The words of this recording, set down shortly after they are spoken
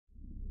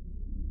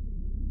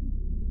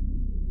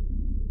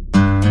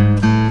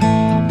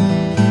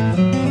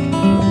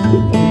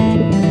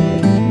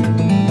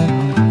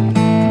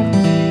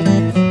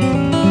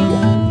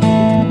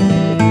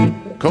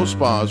Coast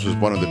Spas was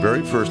one of the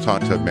very first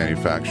hot tub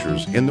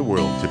manufacturers in the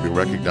world to be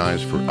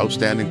recognized for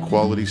outstanding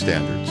quality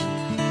standards,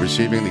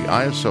 receiving the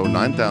ISO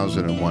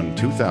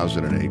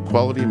 9001-2008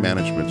 Quality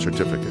Management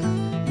Certificate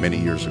many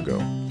years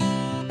ago.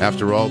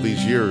 After all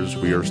these years,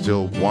 we are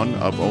still one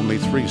of only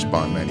 3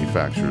 spa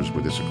manufacturers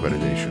with this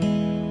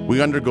accreditation.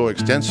 We undergo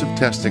extensive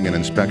testing and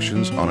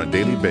inspections on a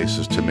daily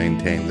basis to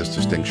maintain this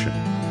distinction.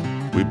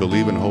 We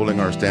believe in holding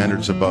our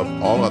standards above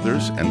all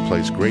others and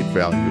place great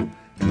value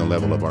in the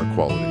level of our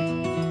quality.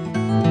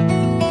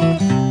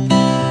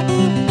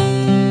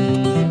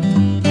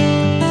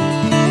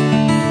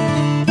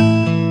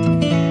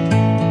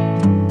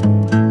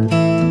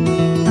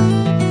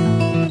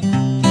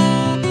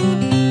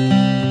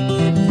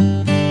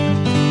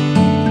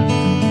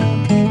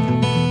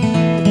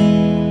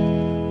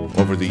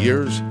 Over the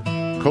years,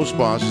 Coast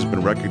Spas has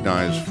been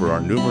recognized for our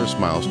numerous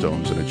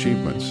milestones and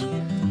achievements.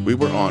 We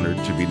were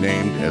honored to be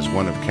named as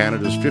one of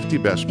Canada's 50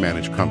 best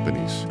managed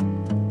companies.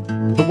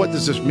 But what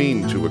does this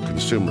mean to a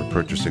consumer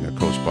purchasing a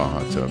Coast Spa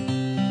hot tub?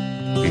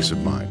 Peace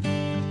of mind.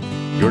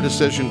 Your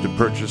decision to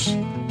purchase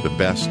the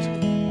best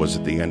was,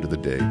 at the end of the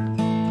day,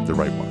 the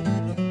right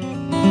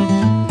one.